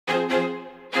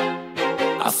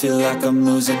I feel like I'm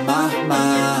losing my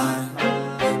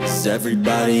mind. Is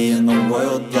everybody in the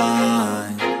world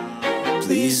blind?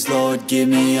 Please, Lord, give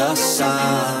me a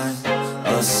sign,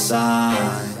 a sign.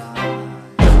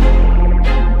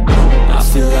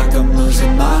 I feel like I'm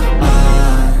losing my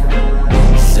mind.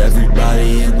 Is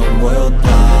everybody in the world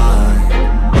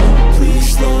blind?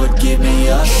 Please, Lord, give me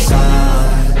a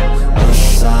sign, a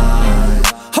sign.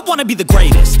 I wanna be the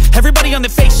greatest. Everybody on the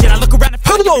fake shit, I look around and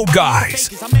Hello guys!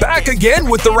 Back again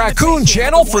with the Raccoon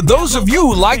channel for those of you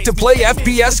who like to play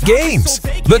FPS games.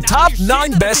 The top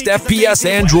 9 best FPS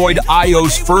Android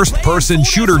iOS first-person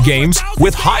shooter games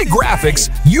with high graphics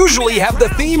usually have the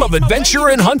theme of adventure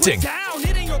and hunting.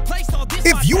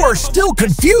 If you are still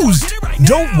confused,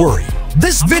 don't worry.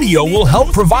 This video will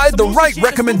help provide the right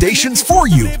recommendations for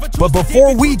you. But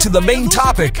before we to the main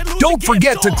topic, don't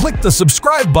forget to click the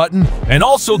subscribe button and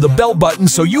also the bell button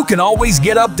so you can always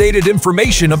get updated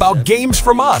information about games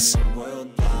from us.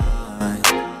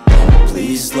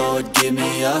 Please, Lord, give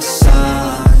me a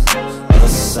sign, a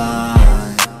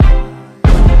sign.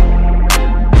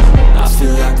 I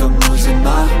feel like I'm losing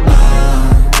my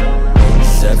mind.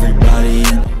 Is everybody in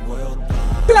the world?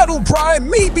 Battle Prime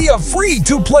may be a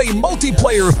free-to-play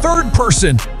multiplayer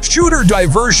third-person shooter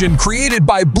diversion created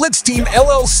by Blitz Team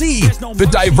LLC. The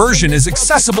diversion is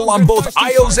accessible on both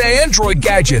iOS and Android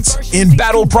gadgets. In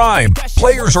Battle Prime,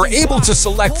 players are able to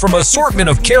select from an assortment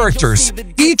of characters,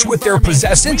 each with their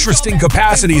possess interesting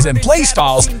capacities and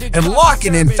playstyles, and lock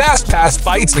in fast-paced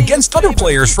fights against other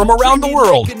players from around the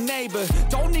world.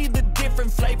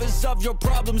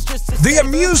 The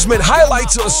amusement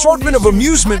highlights an assortment of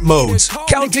amusement modes,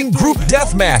 counting group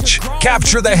deathmatch,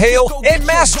 capture the hail, and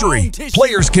mastery.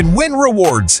 Players can win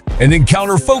rewards and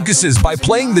encounter focuses by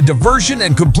playing the diversion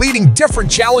and completing different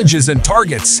challenges and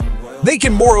targets. They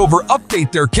can moreover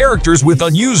update their characters with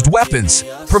unused weapons,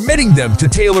 permitting them to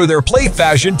tailor their play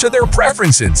fashion to their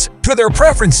preferences.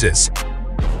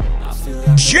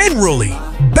 Generally,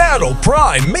 Battle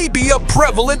Prime may be a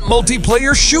prevalent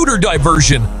multiplayer shooter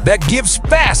diversion that gives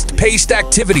fast-paced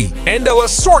activity and an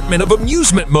assortment of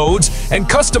amusement modes and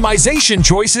customization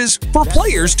choices for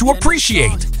players to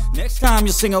appreciate. Next time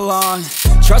you'll sing along,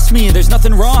 trust me, there's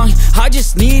nothing wrong. I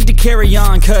just need to carry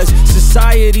on, cause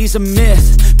society's a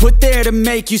myth put there to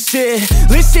make you sit.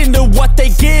 Listen to what they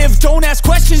give, don't ask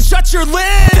questions, shut your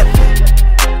lid.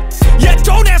 Yeah,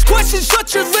 don't ask questions,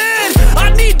 shut your lid.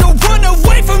 I need to run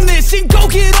away from this and go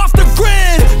get off the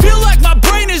grid. Feel like my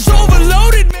brain is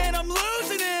overloaded, man, I'm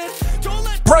losing it. Don't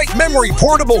let Bright Memory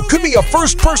Portable could be a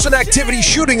first-person activity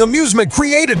shooting amusement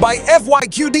created by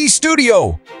FYQD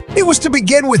Studio. It was to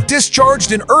begin with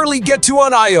discharged in early Get2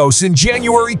 on iOS in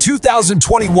January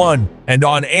 2021 and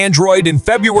on Android in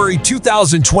February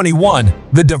 2021.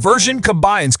 The diversion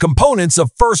combines components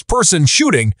of first-person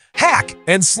shooting, hack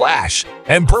and slash,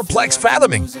 and perplex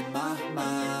fathoming.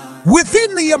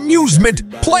 Within the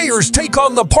amusement, players take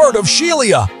on the part of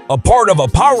Shelia, a part of a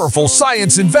powerful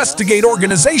science investigate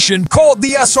organization called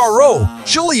the SRO.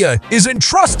 Shelia is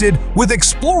entrusted with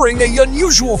exploring an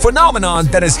unusual phenomenon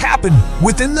that has happened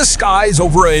within the skies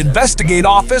over an investigate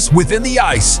office within the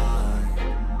ice.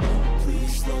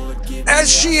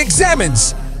 As she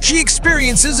examines, she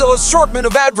experiences an assortment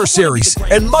of adversaries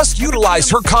and must utilize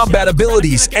her combat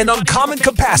abilities and uncommon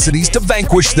capacities to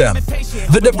vanquish them.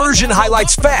 The diversion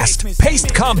highlights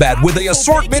fast-paced combat with an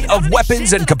assortment of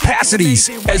weapons and capacities,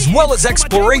 as well as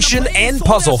exploration and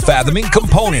puzzle fathoming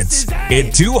components.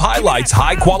 It too highlights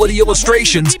high-quality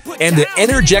illustrations and the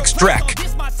Energex Trek.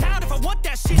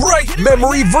 Bright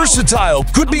Memory Versatile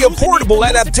could be a portable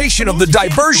adaptation of the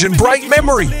diversion Bright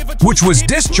Memory, which was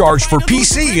discharged for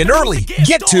PC in early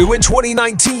Get2 in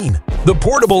 2019. The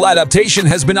portable adaptation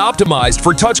has been optimized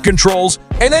for touch controls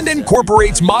and then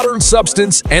incorporates modern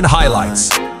substance and highlights.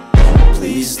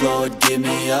 Please, Lord, give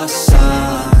me a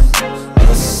sign,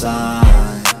 a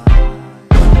sign.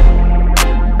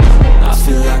 I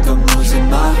feel like I'm losing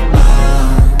my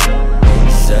mind.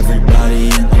 Is everybody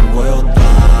in the world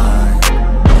blind?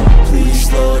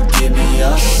 Please, Lord, give me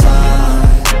a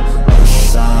sign, a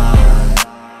sign.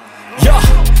 Yeah,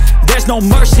 there's no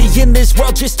mercy in this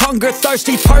world, just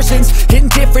hunger-thirsty persons in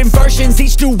different versions.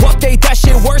 Each new update, that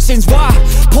shit worsens. Why?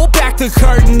 Pull back the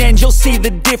curtain and you'll see the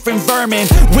different vermin.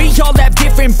 We all have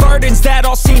different burdens that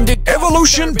all seem to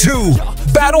Evolution 2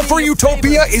 Battle for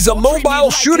Utopia is a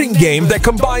mobile shooting game that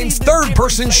combines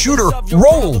third-person shooter,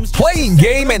 role-playing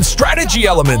game, and strategy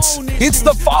elements. It's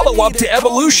the follow-up to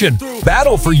Evolution,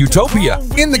 Battle for Utopia.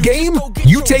 In the game,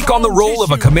 you take on the role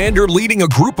of a commander leading a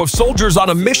group of soldiers on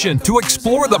a mission to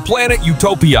explore the planet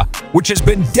Utopia, which has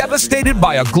been devastated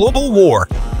by a global war.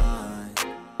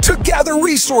 To gather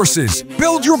resources,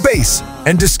 build your base,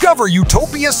 and discover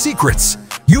Utopia's secrets.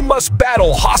 You must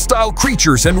battle hostile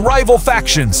creatures and rival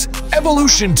factions.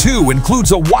 Evolution 2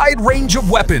 includes a wide range of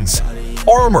weapons,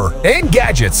 armor, and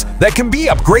gadgets that can be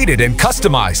upgraded and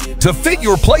customized to fit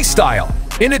your playstyle.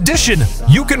 In addition,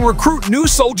 you can recruit new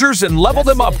soldiers and level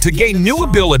them up to gain new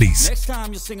abilities.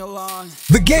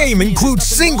 The game includes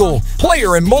single,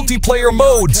 player, and multiplayer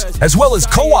modes, as well as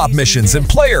co-op missions and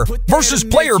player versus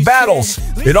player battles.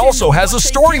 It also has a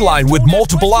storyline with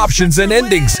multiple options and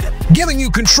endings, giving you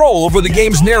control over the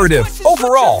game's narrative.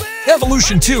 Overall,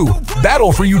 Evolution 2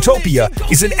 Battle for Utopia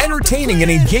is an entertaining and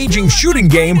engaging shooting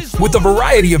game with a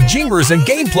variety of genres and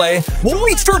gameplay. When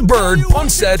we third bird, Pun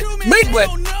said, Maitlet.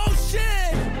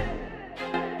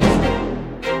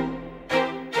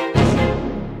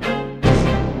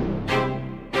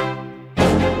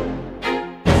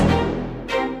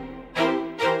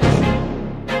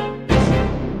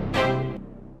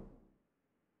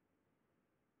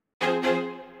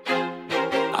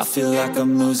 I feel like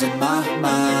I'm losing my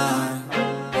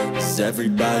mind. Is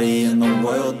everybody in the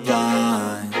world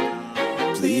blind?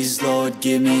 Please, Lord,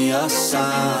 give me a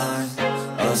sign,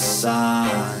 a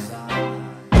sign.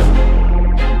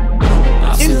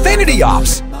 Infinity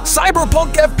Ops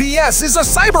Cyberpunk FPS is a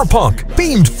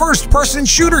cyberpunk-themed first-person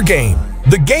shooter game.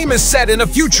 The game is set in a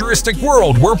futuristic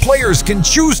world where players can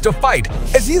choose to fight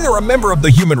as either a member of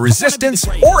the human resistance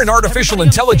or an artificial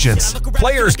intelligence.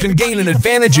 Players can gain an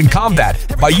advantage in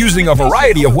combat by using a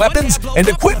variety of weapons and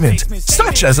equipment,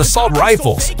 such as assault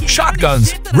rifles,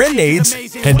 shotguns, grenades,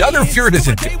 and other furtive.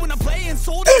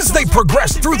 As they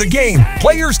progress through the game,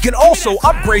 players can also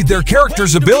upgrade their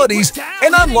characters' abilities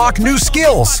and unlock new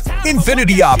skills.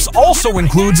 Infinity Ops also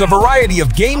includes a variety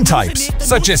of game types,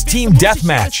 such as Team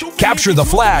Deathmatch, Capture the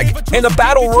Flag, and a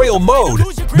Battle Royale mode.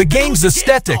 The game's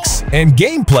aesthetics and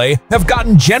gameplay have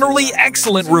gotten generally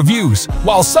excellent reviews,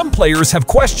 while some players have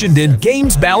questioned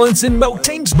in-game's balance and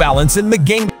team's balance in the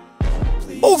game.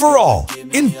 Overall,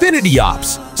 Infinity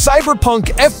Ops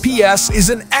Cyberpunk FPS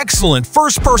is an excellent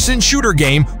first-person shooter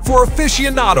game for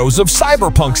aficionados of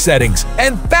cyberpunk settings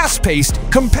and fast-paced,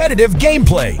 competitive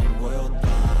gameplay.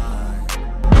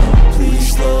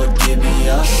 Please, Lord, give me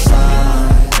a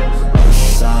sign, a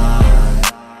sign.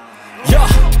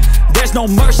 There's no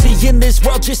mercy in this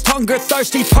world, just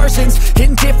hunger-thirsty persons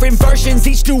in different versions.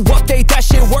 Each new update, that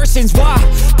shit worsens. Why?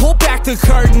 Pull back the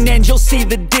curtain and you'll see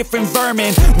the different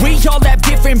vermin. We all have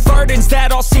different burdens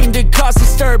that all seem to cause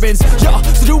disturbance. Yo,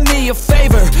 do me a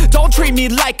favor, don't treat me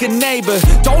like a neighbor.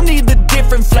 Don't need the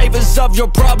different flavors of your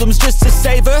problems just to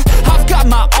savor. I've got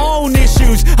my own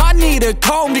issues, I need a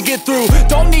comb to get through.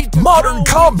 Don't need Modern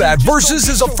Combat Versus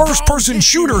is a first-person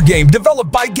shooter game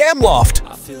developed by Gameloft.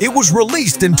 It was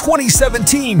released in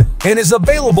 2017 and is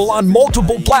available on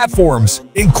multiple platforms,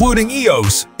 including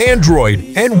iOS, Android,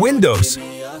 and Windows.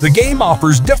 The game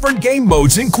offers different game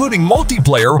modes, including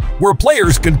multiplayer, where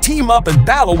players can team up and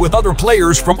battle with other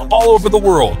players from all over the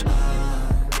world.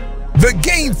 The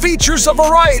game features a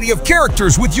variety of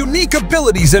characters with unique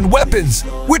abilities and weapons,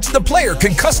 which the player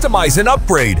can customize and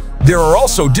upgrade. There are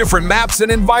also different maps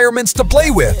and environments to play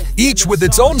with, each with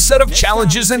its own set of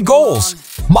challenges and goals.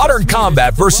 Modern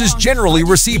Combat Versus generally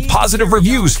received positive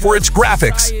reviews for its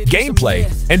graphics,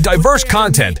 gameplay, and diverse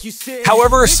content.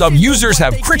 However, some users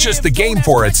have criticized the game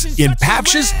for its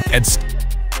patches and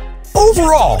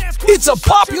overall, it's a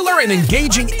popular and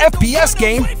engaging FPS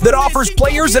game that offers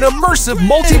players an immersive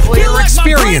multiplayer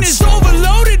experience. My brain is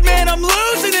overloaded, man, I'm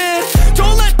losing it.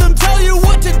 Don't let them tell you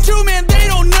what to do, man, they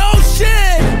don't know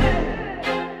shit.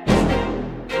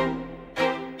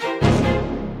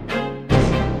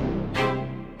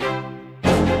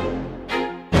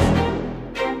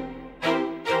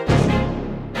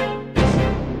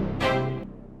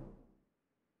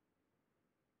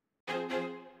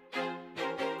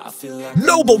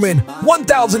 Nobleman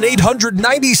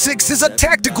 1896 is a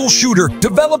tactical shooter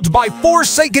developed by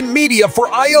Forsaken Media for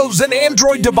iOS and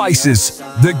Android devices.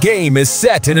 The game is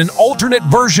set in an alternate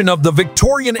version of the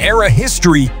Victorian-era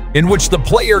history in which the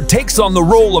player takes on the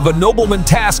role of a nobleman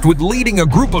tasked with leading a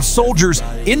group of soldiers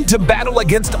into battle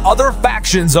against other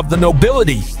factions of the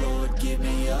nobility.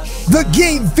 The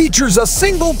game features a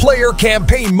single-player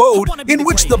campaign mode in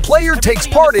which the player takes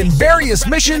part in various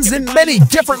missions in many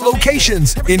different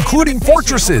locations, including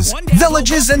fortresses,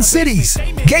 villages, and cities.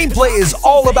 Gameplay is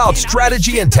all about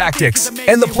strategy and tactics,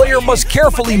 and the player must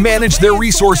carefully manage their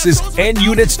resources and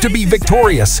units to be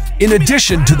victorious. In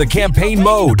addition to the campaign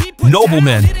mode,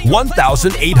 Nobleman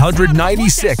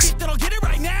 1896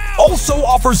 also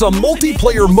offers a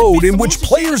multiplayer mode in which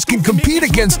players can compete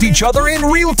against each other in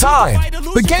real time.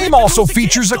 The game also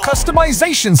features a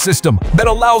customization system that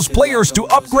allows players to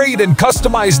upgrade and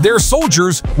customize their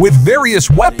soldiers with various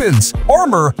weapons,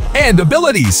 armor, and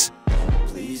abilities.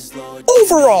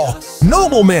 Overall,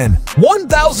 Noblemen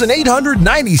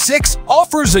 1896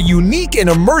 offers a unique and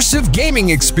immersive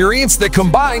gaming experience that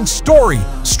combines story,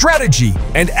 strategy,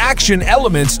 and action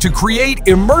elements to create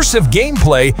immersive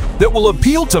gameplay that will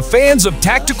appeal to fans of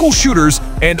tactical shooters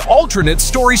and alternate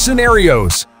story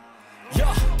scenarios.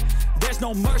 There's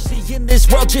no mercy in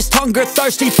this world, just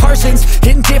hunger-thirsty persons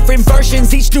in different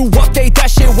versions. Each new update,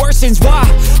 that shit worsens. Why?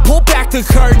 Pull back the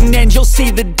curtain and you'll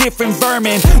see the different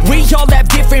vermin. We all have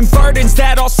different burdens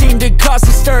that all seem to cause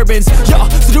disturbance. Yo,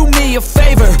 so do me a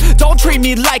favor, don't treat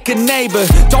me like a neighbor.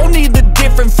 Don't need the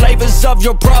different flavors of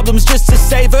your problems just to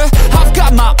savor. I've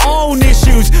got my own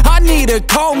issues, I need a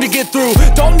comb to get through.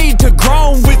 Don't need to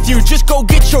groan with you, just go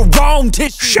get your own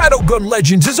tissue. Shadowgun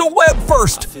Legends is a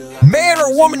web-first man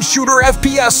or woman shooter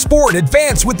FPS sport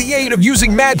advanced with the aid of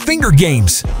using Mad Finger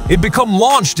games. It became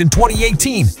launched in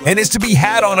 2018 and is to be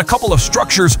had on a couple of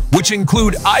structures which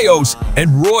include iOS,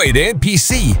 Android, and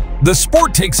PC. The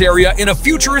sport takes area in a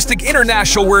futuristic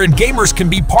international wherein gamers can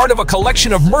be part of a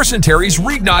collection of mercenaries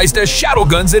recognized as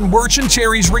Shadowguns and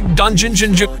mercenaries rigged dungeons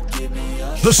and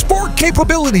the sport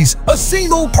capabilities, a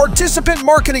single participant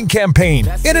marketing campaign,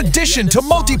 in addition to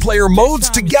multiplayer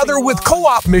modes together with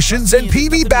co-op missions and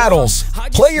PvP battles.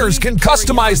 Players can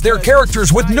customize their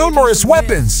characters with numerous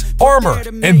weapons, armor,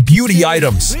 and beauty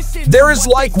items. There is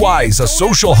likewise a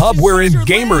social hub wherein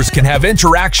gamers can have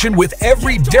interaction with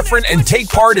every different and take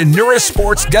part in numerous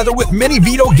sports together with many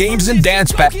video games and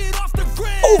dance battles.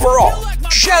 Overall,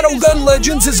 Shadowgun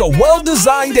Legends is a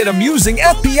well-designed and amusing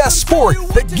FPS sport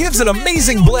that gives an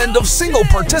amazing blend of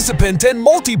single-participant and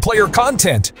multiplayer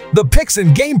content. The pics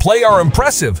and gameplay are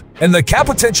impressive, and the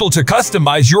potential to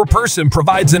customize your person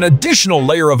provides an additional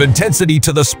layer of intensity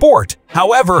to the sport.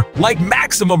 However, like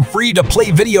maximum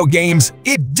free-to-play video games,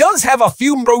 it does have a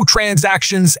few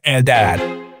microtransactions and ad.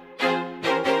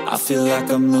 I feel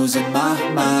like I'm losing my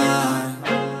mind.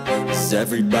 Is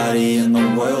everybody in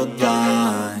the world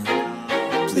blind?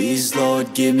 Please,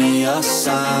 Lord, give me a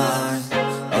sign,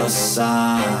 a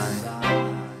sign.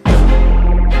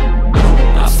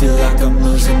 I feel like I'm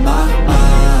losing my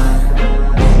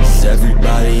mind. Is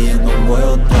everybody in the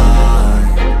world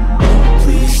blind?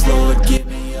 Please, Lord, give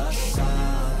me a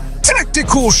sign.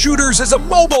 Tactical Shooters is a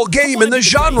mobile game in the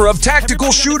genre of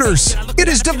tactical shooters. It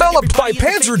is developed by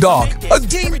Panzerdog, a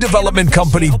game development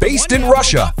company based in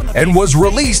Russia, and was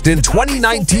released in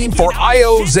 2019 for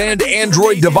iOS and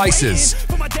Android devices.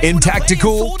 In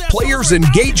Tactical, players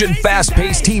engage in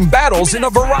fast-paced team battles in a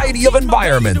variety of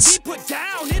environments.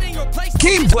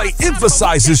 Gameplay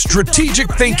emphasizes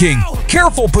strategic thinking,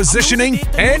 careful positioning,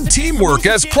 and teamwork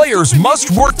as players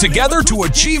must work together to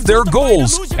achieve their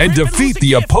goals and defeat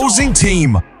the opposing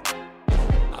team.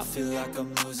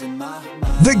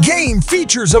 The game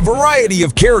features a variety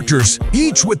of characters,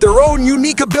 each with their own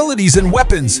unique abilities and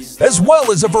weapons, as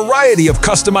well as a variety of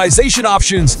customization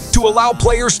options to allow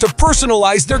players to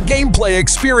personalize their gameplay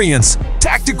experience.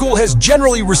 Tactical has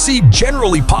generally received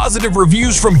positive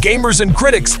reviews from gamers and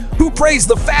critics who praise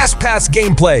the fast-paced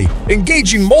gameplay,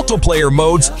 engaging multiplayer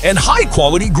modes, and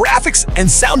high-quality graphics and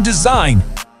sound design.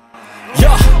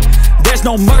 There's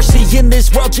no mercy in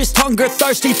this world, just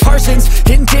hunger-thirsty persons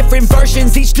in different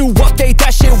versions. Each new update,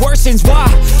 that shit worsens. Why?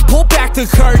 Pull back the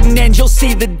curtain and you'll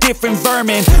see the different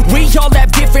vermin. We all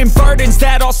have different burdens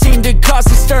that all seem to cause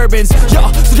disturbance.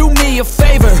 Yo, so do me a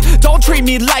favor, don't treat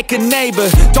me like a neighbor.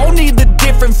 Don't need the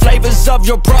different flavors of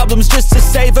your problems just to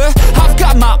savor. I've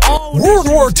got my own. World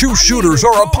War II shooters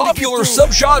are a popular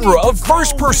subgenre of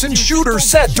first-person shooters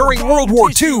set during World War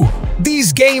II.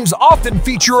 These games often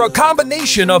feature a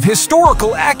combination of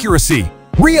historical accuracy,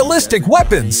 realistic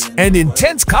weapons, and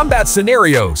intense combat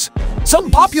scenarios.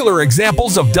 Some popular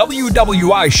examples of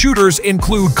WWI shooters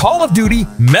include Call of Duty,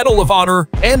 Medal of Honor,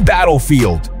 and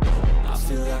Battlefield.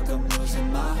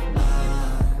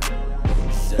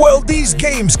 While these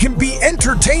games can be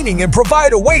entertaining and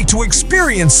provide a way to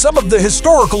experience some of the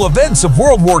historical events of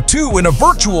World War II in a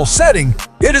virtual setting,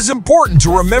 it is important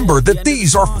to remember that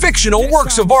these are fictional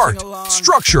works of art,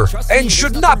 structure, and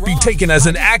should not be taken as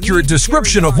an accurate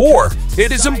description of war.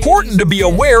 It is important to be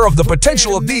aware of the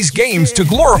potential of these games to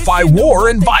glorify war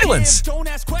and violence. Don't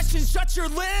ask questions, shut your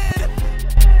lid.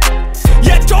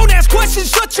 Yeah, don't ask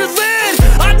questions, shut your lid.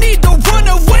 I need to run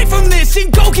away from this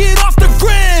and go get off the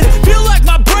grid. Feel like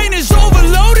my brain is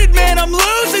overloaded, man, I'm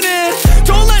losing it.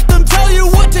 Don't let them tell you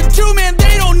what to do, man,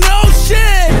 they don't know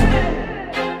shit.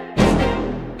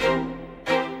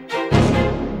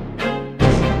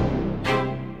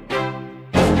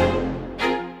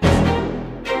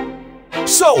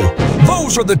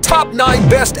 those are the top 9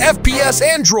 best FPS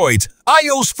Androids,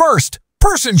 iOS first,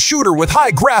 person shooter with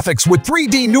high graphics with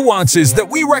 3D nuances that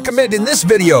we recommend in this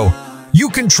video. You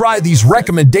can try these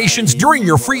recommendations during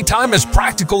your free time as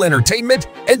practical entertainment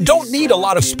and don't need a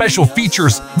lot of special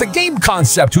features. The game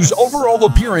concept, whose overall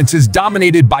appearance is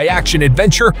dominated by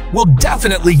action-adventure, will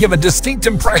definitely give a distinct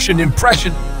impression.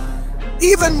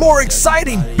 Even more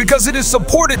exciting because it is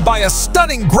supported by a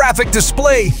stunning graphic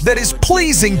display that is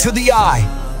pleasing to the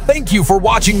eye. Thank you for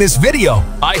watching this video.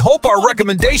 I hope our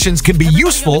recommendations can be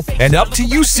useful, and up to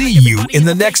you. See you in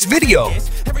the next video.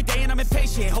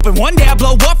 Hoping one day I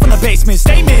blow up from the basement.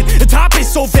 Statement, the top is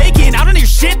so vacant. I don't hear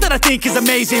shit that I think is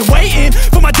amazing. Waiting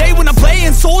for my day when I'm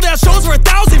playing sold out shows for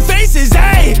 1,000 faces.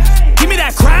 Hey, give me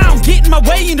that crown, get in my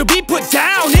way and to be put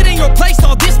down. It ain't your place,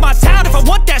 no, this my town. If I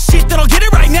want that shit, then I'll get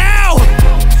it right now.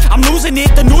 I'm losing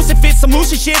it, the noose it fits, some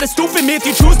loose shit, a stupid myth.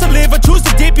 You choose to live or choose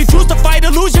to dip, you choose to fight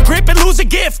or lose your grip and lose a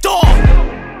gift.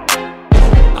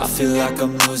 I feel like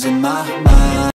I'm losing my mind.